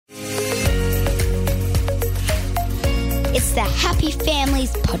Happy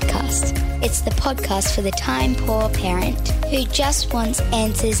Families podcast. It's the podcast for the time-poor parent who just wants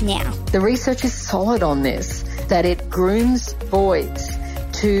answers now. The research is solid on this, that it grooms boys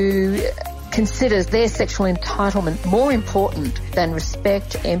to consider their sexual entitlement more important than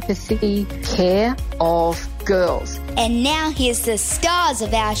respect, empathy, care of girls. And now here's the stars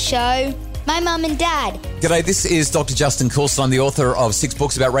of our show, my mum and dad. G'day, this is Dr. Justin Coulson. I'm the author of 6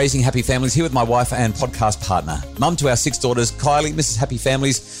 books about raising happy families, here with my wife and podcast partner, mum to our 6 daughters, Kylie, Mrs. Happy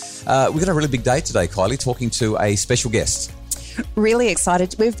Families. We've got a really big day today, Kylie, talking to a special guest. Really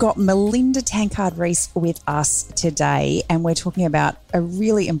excited. We've got Melinda Tankard-Rees with us today, and we're talking about a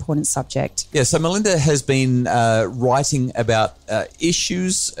really important subject. Yeah, so Melinda has been writing about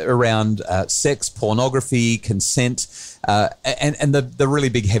issues around sex, pornography, consent, and the really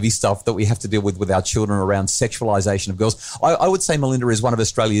big heavy stuff that we have to deal with our children around sexualisation of girls. I would say Melinda is one of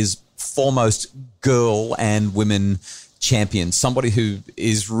Australia's foremost girl and women champions, somebody who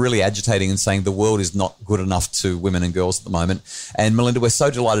is really agitating and saying the world is not good enough to women and girls at the moment. And Melinda, we're so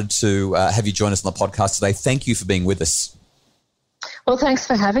delighted to have you join us on the podcast today. Thank you for being with us. Well, thanks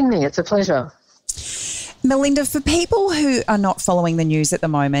for having me. It's a pleasure. Melinda, for people who are not following the news at the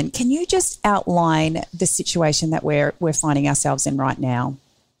moment, can you just outline the situation that we're finding ourselves in right now?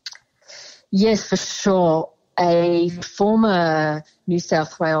 Yes, for sure. A former New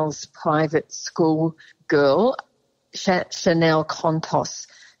South Wales private school girl, Chanel Contos,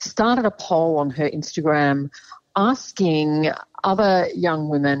 started a poll on her Instagram asking other young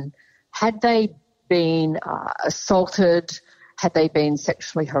women, had they been assaulted, had they been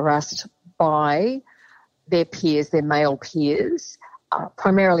sexually harassed by their peers, their male peers,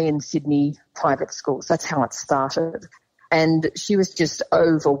 primarily in Sydney private schools. That's how it started. And she was just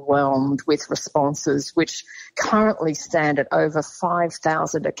overwhelmed with responses, which currently stand at over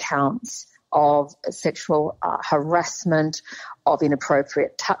 5,000 accounts of sexual harassment, of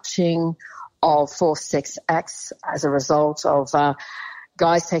inappropriate touching, of forced sex acts as a result of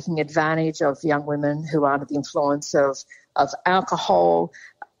guys taking advantage of young women who are under the influence of alcohol,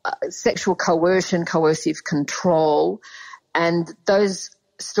 sexual coercion, coercive control. And those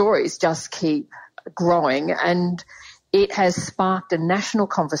stories just keep growing, and it has sparked a national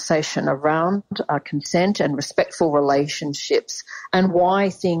conversation around consent and respectful relationships and why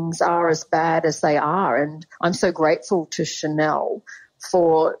things are as bad as they are. And I'm so grateful to Chanel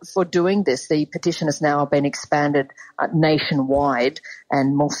for doing this. The petition has now been expanded nationwide,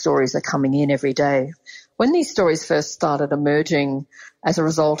 and more stories are coming in every day. When these stories first started emerging as a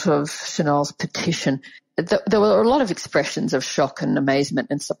result of Chanel's petition, there were a lot of expressions of shock and amazement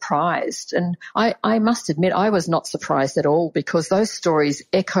and surprise. And I must admit I was not surprised at all, because those stories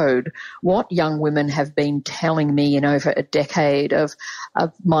echoed what young women have been telling me in over a decade of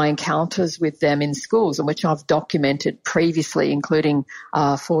my encounters with them in schools, and which I've documented previously, including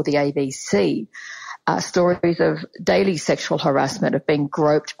for the ABC. Stories of daily sexual harassment, of being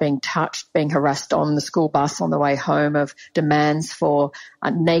groped, being touched, being harassed on the school bus on the way home, of demands for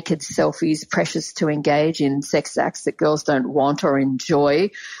naked selfies, pressures to engage in sex acts that girls don't want or enjoy,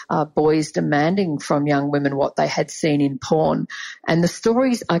 boys demanding from young women what they had seen in porn. And the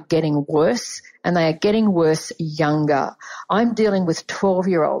stories are getting worse, and they are getting worse younger. I'm dealing with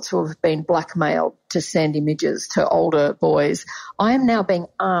 12-year-olds who have been blackmailed to send images to older boys. I am now being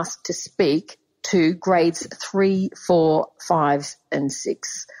asked to speak to grades 3, 4, 5 and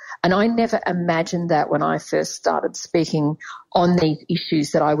 6. And I never imagined that when I first started speaking on these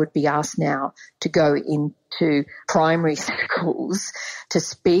issues, that I would be asked now to go into primary schools to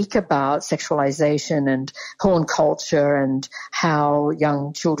speak about sexualization and porn culture and how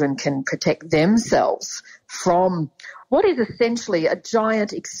young children can protect themselves from what is essentially a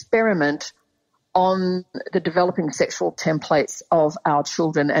giant experiment on the developing sexual templates of our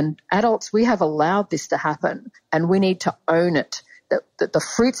children. And adults, we have allowed this to happen, and we need to own it. The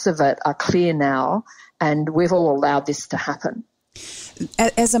fruits of it are clear now, and we've all allowed this to happen.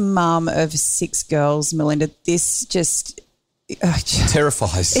 As a mum of 6 girls, Melinda, this just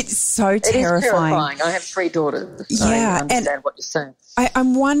terrifies. It's so terrifying. It is terrifying. I have 3 daughters, so I understand what you're saying.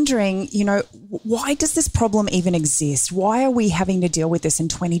 I'm wondering, why does this problem even exist? Why are we having to deal with this in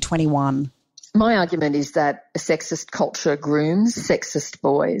 2021? My argument is that a sexist culture grooms sexist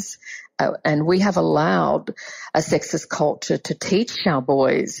boys, and we have allowed a sexist culture to teach our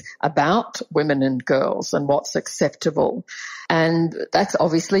boys about women and girls and what's acceptable. And that's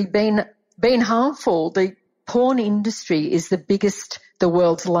obviously been harmful. The porn industry is the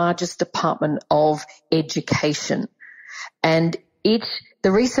world's largest department of education. And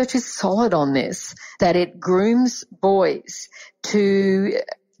the research is solid on this, that it grooms boys to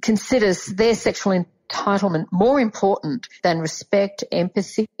considers their sexual entitlement more important than respect,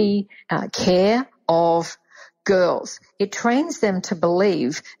 empathy, care of girls. It trains them to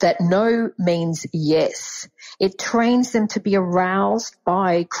believe that no means yes. It trains them to be aroused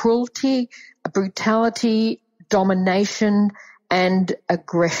by cruelty, brutality, domination, and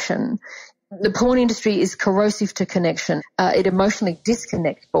aggression. The porn industry is corrosive to connection. It emotionally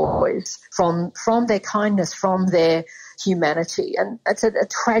disconnects boys from their kindness, from their humanity. And it's a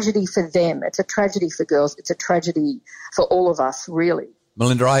tragedy for them. It's a tragedy for girls. It's a tragedy for all of us, really.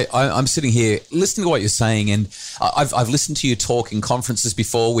 Melinda, I'm sitting here listening to what you're saying, and I've listened to you talk in conferences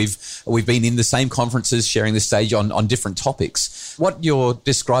before. We've been in the same conferences, sharing the stage on different topics. What you're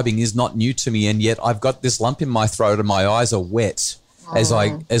describing is not new to me, and yet I've got this lump in my throat and my eyes are wet as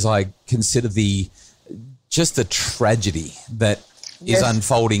I consider the tragedy that is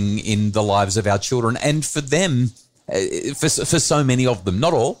unfolding in the lives of our children, and for them. For so many of them,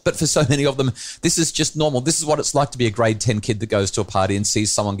 not all, but for so many of them, this is just normal. This is what it's like to be a grade 10 kid that goes to a party and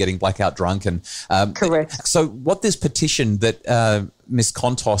sees someone getting blackout drunk. And correct. So what this petition that Ms.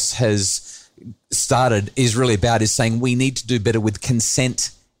 Contos has started is really about is saying we need to do better with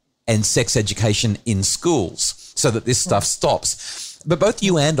consent and sex education in schools so that this stuff stops. But both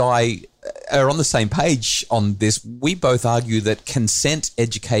you and I are on the same page on this. We both argue that consent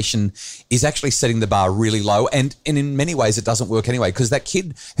education is actually setting the bar really low, and in many ways it doesn't work anyway, because that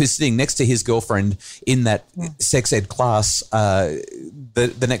kid who's sitting next to his girlfriend in that sex ed class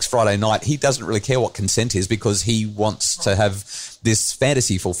the next Friday night, he doesn't really care what consent is because he wants to have this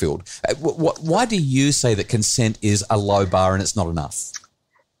fantasy fulfilled. Why do you say that consent is a low bar and it's not enough?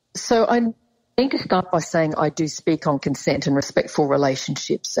 So I need to start by saying I do speak on consent and respectful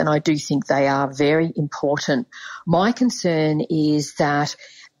relationships, and I do think they are very important. My concern is that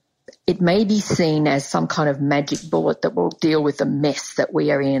it may be seen as some kind of magic bullet that will deal with the mess that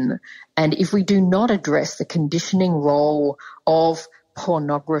we are in. And if we do not address the conditioning role of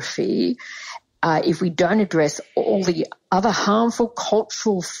pornography, if we don't address all the other harmful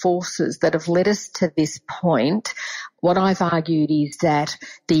cultural forces that have led us to this point, what I've argued is that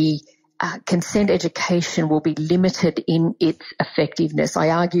the consent education will be limited in its effectiveness. I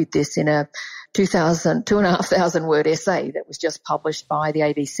argued this in a 2,500 word essay that was just published by the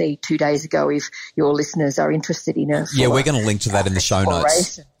ABC 2 days ago, if your listeners are interested in it. Yeah, we're going to link to that in the show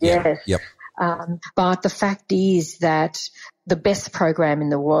notes. Yes. Yep. But the fact is that the best program in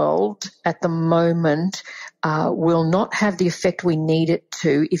the world at the moment will not have the effect we need it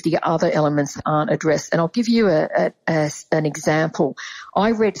to if the other elements aren't addressed. And I'll give you an example.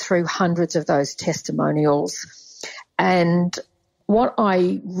 I read through hundreds of those testimonials, and what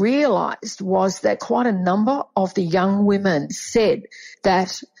I realised was that quite a number of the young women said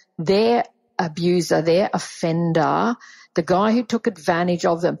that their abuser, their offender, the guy who took advantage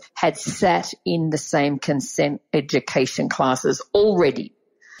of them, had sat in the same consent education classes already.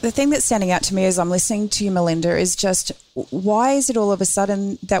 The thing that's standing out to me as I'm listening to you, Melinda, is just why is it all of a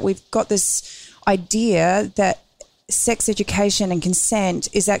sudden that we've got this idea that sex education and consent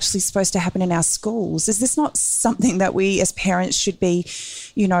is actually supposed to happen in our schools? Is this not something that we as parents should be,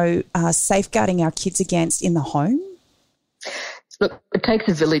 safeguarding our kids against in the home? Look, it takes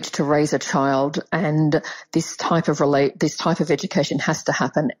a village to raise a child, and this type of education has to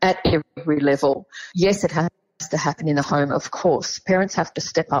happen at every level. Yes, it has to happen in the home, of course. Parents have to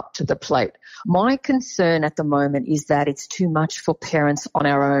step up to the plate. My concern at the moment is that it's too much for parents on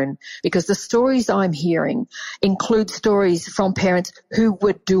our own, because the stories I'm hearing include stories from parents who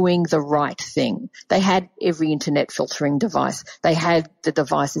were doing the right thing. They had every internet filtering device. They had the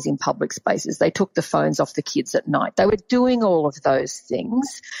devices in public spaces. They took the phones off the kids at night. They were doing all of those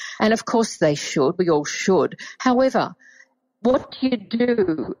things. And of course they should. We all should. However, what do you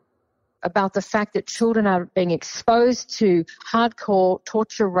do about the fact that children are being exposed to hardcore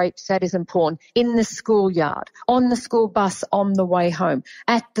torture, rape, sadism, porn in the schoolyard, on the school bus on the way home,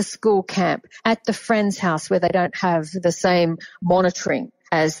 at the school camp, at the friend's house where they don't have the same monitoring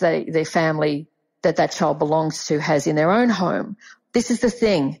as their family that child belongs to has in their own home? This is the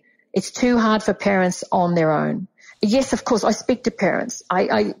thing. It's too hard for parents on their own. Yes, of course, I speak to parents.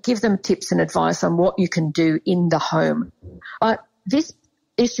 I give them tips and advice on what you can do in the home. But this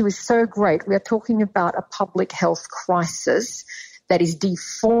issue is so great. We are talking about a public health crisis that is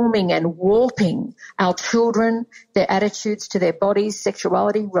deforming and warping our children, their attitudes to their bodies,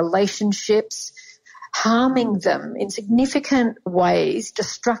 sexuality, relationships, harming them in significant ways,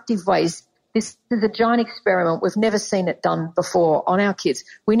 destructive ways. This is a giant experiment. We've never seen it done before on our kids.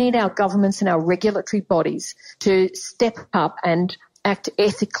 We need our governments and our regulatory bodies to step up and act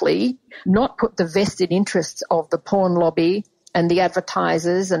ethically, not put the vested interests of the porn lobby and the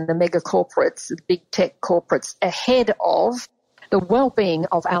advertisers and the mega corporates, the big tech corporates, ahead of the well-being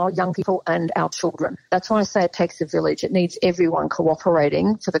of our young people and our children. That's why I say it takes a village. It needs everyone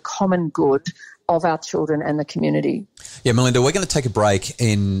cooperating for the common good of our children and the community. Yeah, Melinda, we're going to take a break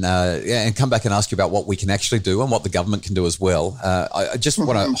and come back and ask you about what we can actually do and what the government can do as well. I just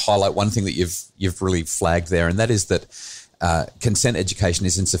want to highlight one thing that you've really flagged there, and that is that consent education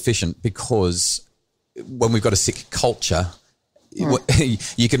is insufficient because when we've got a sick culture,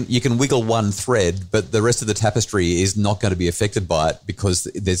 you can wiggle one thread, but the rest of the tapestry is not going to be affected by it because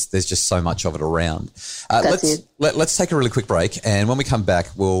there's just so much of it around. Let's take a really quick break, and when we come back,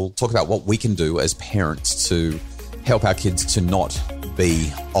 we'll talk about what we can do as parents to help our kids to not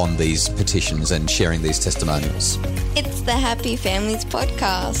be on these petitions and sharing these testimonials. It's the Happy Families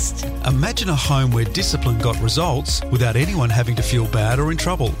Podcast. Imagine a home where discipline got results without anyone having to feel bad or in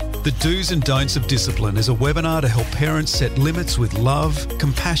trouble. The Do's and Don'ts of Discipline is a webinar to help parents set limits with love,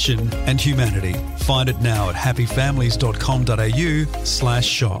 compassion and humanity. Find it now at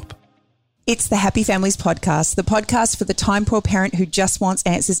happyfamilies.com.au/shop. It's the Happy Families Podcast, the podcast for the time-poor parent who just wants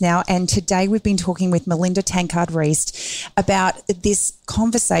answers now. And today we've been talking with Melinda Tankard-Reist about this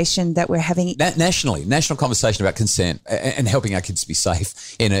conversation that we're having. National conversation about consent and helping our kids to be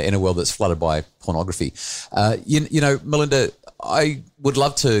safe in a world that's flooded by pornography. You know, Melinda, I would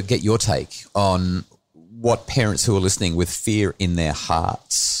love to get your take on what parents who are listening with fear in their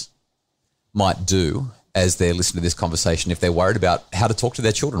hearts might do as they're listening to this conversation if they're worried about how to talk to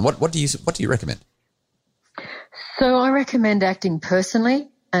their children. What do you recommend? So I recommend acting personally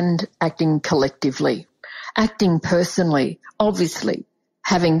and acting collectively. Acting personally, obviously,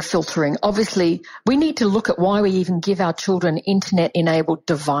 having filtering. Obviously, we need to look at why we even give our children internet-enabled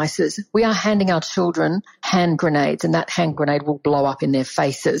devices. We are handing our children hand grenades, and that hand grenade will blow up in their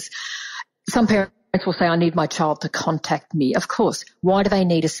faces. Some parents will say, I need my child to contact me. Of course. Why do they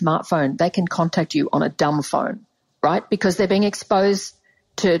need a smartphone? They can contact you on a dumb phone, right? Because they're being exposed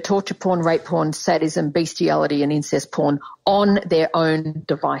to torture porn, rape porn, sadism, bestiality and incest porn on their own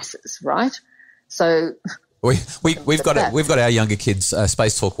devices, right? So we've got our younger kids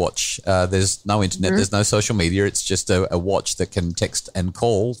Space Talk watch. There's no internet, there's no social media. It's just a watch that can text and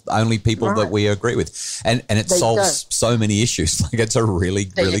call only people that we agree with, and it solves so many issues. Like it's a really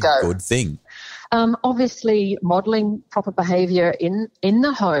good thing. Obviously, modelling proper behaviour in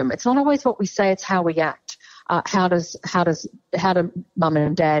the home. It's not always what we say; it's how we act. How do mum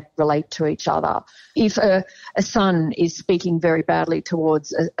and dad relate to each other? If a son is speaking very badly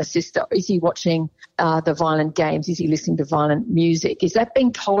towards a sister, is he watching the violent games? Is he listening to violent music? Is that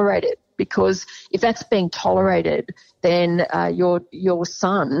being tolerated? Because if that's being tolerated, then your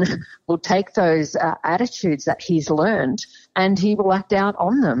son will take those attitudes that he's learned and he will act out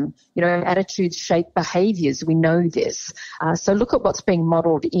on them. You know, attitudes shape behaviours. We know this. So look at what's being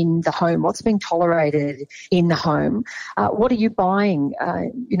modelled in the home, what's being tolerated in the home. What are you buying?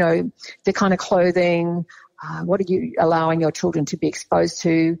 You know, the kind of clothing. What are you allowing your children to be exposed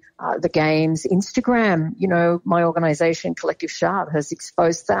to? The games, Instagram. You know, my organisation, Collective Sharp, has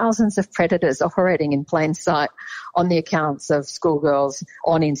exposed thousands of predators operating in plain sight on the accounts of schoolgirls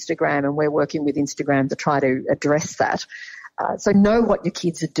on Instagram, and we're working with Instagram to try to address that. So know what your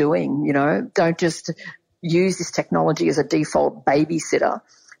kids are doing, you know. Don't just use this technology as a default babysitter.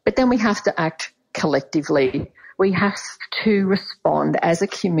 But then we have to act collectively. We have to respond as a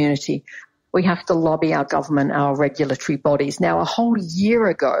community. We have to lobby our government, our regulatory bodies. Now, a whole year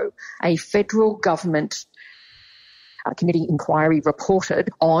ago, a federal government committee inquiry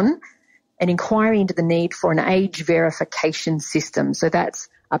reported on an inquiry into the need for an age verification system. So that's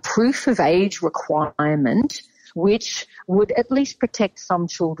a proof of age requirement which would at least protect some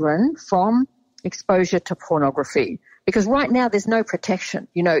children from exposure to pornography. Because right now there's no protection.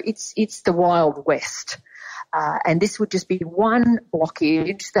 You know, it's the Wild West. And this would just be one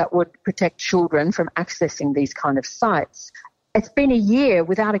blockage that would protect children from accessing these kind of sites. It's been a year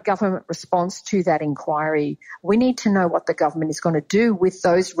without a government response to that inquiry. We need to know what the government is going to do with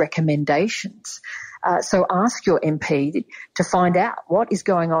those recommendations. So ask your MP to find out what is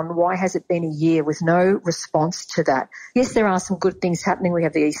going on. Why has it been a year with no response to that? Yes, there are some good things happening. We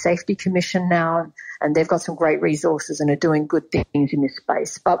have the E-Safety Commission now, and they've got some great resources and are doing good things in this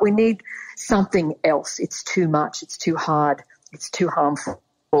space. But we need something else. It's too much. It's too hard. It's too harmful.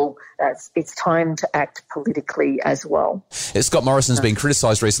 It's time to act politically as well. Scott Morrison's been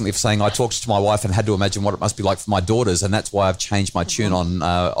criticised recently for saying I talked to my wife and had to imagine what it must be like for my daughters, and that's why I've changed my tune on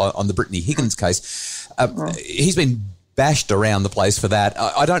the Brittany Higgins case. He's been bashed around the place for that.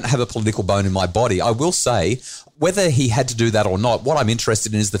 I don't have a political bone in my body. I will say, whether he had to do that or not, what I'm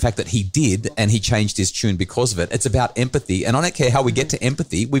interested in is the fact that he did, and he changed his tune because of it. It's about empathy. And I don't care how we get to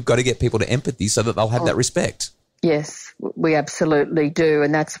empathy. We've got to get people to empathy so that they'll have that respect. Yes, we absolutely do.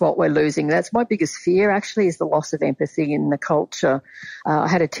 And that's what we're losing. That's my biggest fear, actually, is the loss of empathy in the culture. I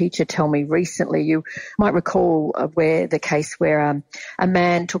had a teacher tell me recently, you might recall where the case where a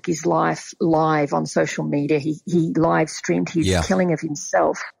man took his life live on social media. He live streamed his killing of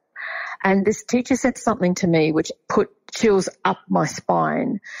himself. And this teacher said something to me which put chills up my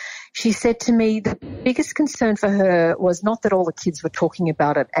spine. She said to me the biggest concern for her was not that all the kids were talking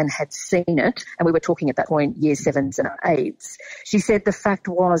about it and had seen it, and we were talking at that point year 7s and 8s. She said the fact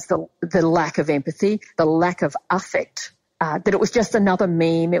was the lack of empathy, the lack of affect, that it was just another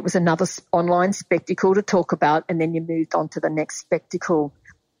meme, it was another online spectacle to talk about, and then you moved on to the next spectacle.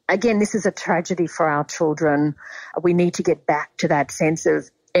 Again, this is a tragedy for our children. We need to get back to that sense of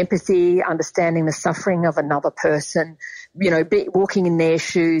empathy, understanding the suffering of another person, walking in their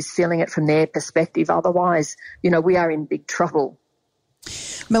shoes, feeling it from their perspective. Otherwise, we are in big trouble.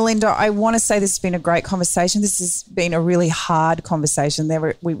 Melinda, I want to say this has been a great conversation. This has been a really hard conversation.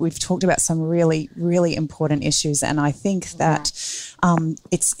 We've talked about some really, really important issues, and I think that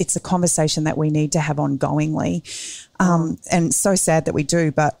it's a conversation that we need to have ongoingly. And so sad that we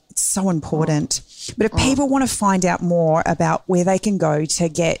do, but it's so important. But if people want to find out more about where they can go to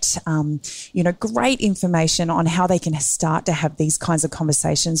get, great information on how they can start to have these kinds of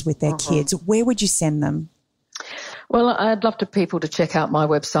conversations with their kids, where would you send them? Well, I'd love people to check out my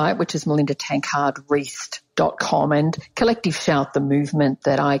website, which is melindatankhardreist.com, and Collective Shout, the movement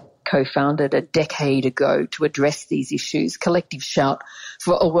that I co-founded a decade ago to address these issues. Collective Shout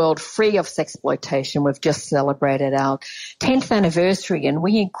for a world free of sexploitation. We've just celebrated our 10th anniversary, and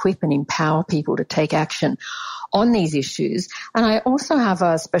we equip and empower people to take action on these issues. And I also have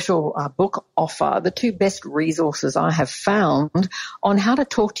a special book offer, the 2 best resources I have found on how to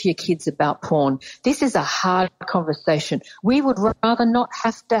talk to your kids about porn. This is a hard conversation. We would rather not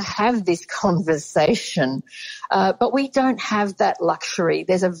have to have this conversation, but we don't have that luxury.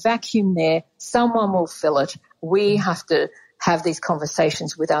 There's a vacuum there. Someone will fill it. We have to have these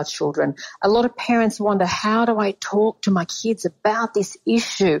conversations with our children. A lot of parents wonder, how do I talk to my kids about this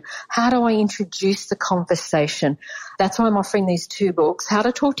issue? How do I introduce the conversation? That's why I'm offering these 2 books. How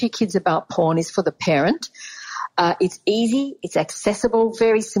to Talk to Your Kids About Porn is for the parent. It's easy, it's accessible,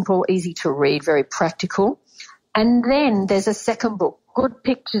 very simple, easy to read, very practical. And then there's a second book, Good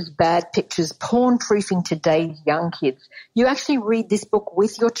Pictures, Bad Pictures, Porn Proofing Today's Young Kids. You actually read this book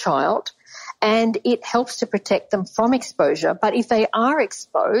with your child, and it helps to protect them from exposure. But if they are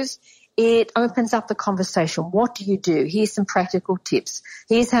exposed, it opens up the conversation. What do you do? Here's some practical tips.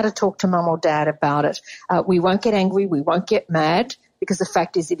 Here's how to talk to mum or dad about it. We won't get angry. We won't get mad, because the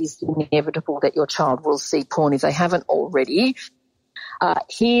fact is it is inevitable that your child will see porn if they haven't already.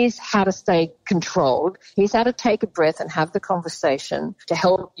 Here's how to stay controlled. Here's how to take a breath and have the conversation to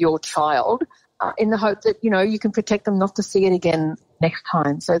help your child, in the hope that, you can protect them not to see it again next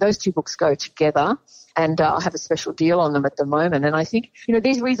time. So those 2 books go together, and I'll have a special deal on them at the moment. And I think,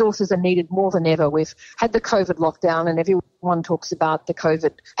 these resources are needed more than ever. We've had the COVID lockdown, and everyone talks about the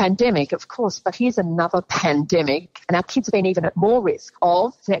COVID pandemic, of course, but here's another pandemic, and our kids have been even at more risk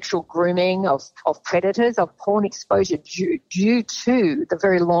of sexual grooming, of predators, of porn exposure due to the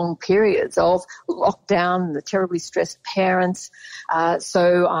very long periods of lockdown, the terribly stressed parents.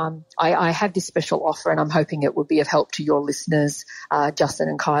 So I have this special offer, and I'm hoping it will be of help to your listeners, Justin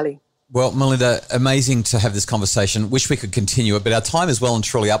and Kylie. Well, Melinda, amazing to have this conversation. Wish we could continue it, but our time is well and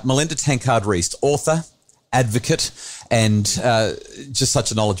truly up. Melinda Tankhard-Reist, author, advocate, and just such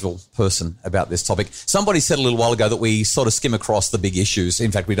a knowledgeable person about this topic. Somebody said a little while ago that we sort of skim across the big issues.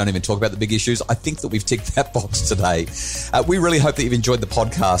 In fact, we don't even talk about the big issues. I think that we've ticked that box today. We really hope that you've enjoyed the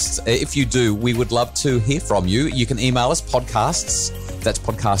podcast. If you do, we would love to hear from you. You can email us podcasts, that's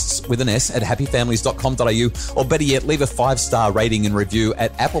podcasts with an S, at happyfamilies.com.au, or better yet, leave a 5-star rating and review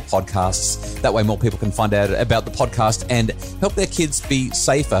at Apple Podcasts. That way more people can find out about the podcast and help their kids be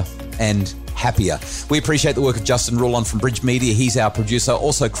safer and happier. We appreciate the work of Justin Rulon from Bridge Media. He's our producer.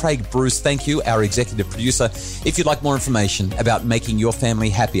 Also, Craig Bruce, thank you, our executive producer. If you'd like more information about making your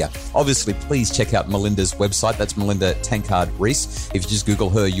family happier, obviously, please check out Melinda's website. That's Melinda Tankhard-Reist. If you just Google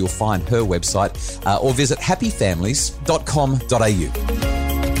her, you'll find her website, or visit happyfamilies.com.au.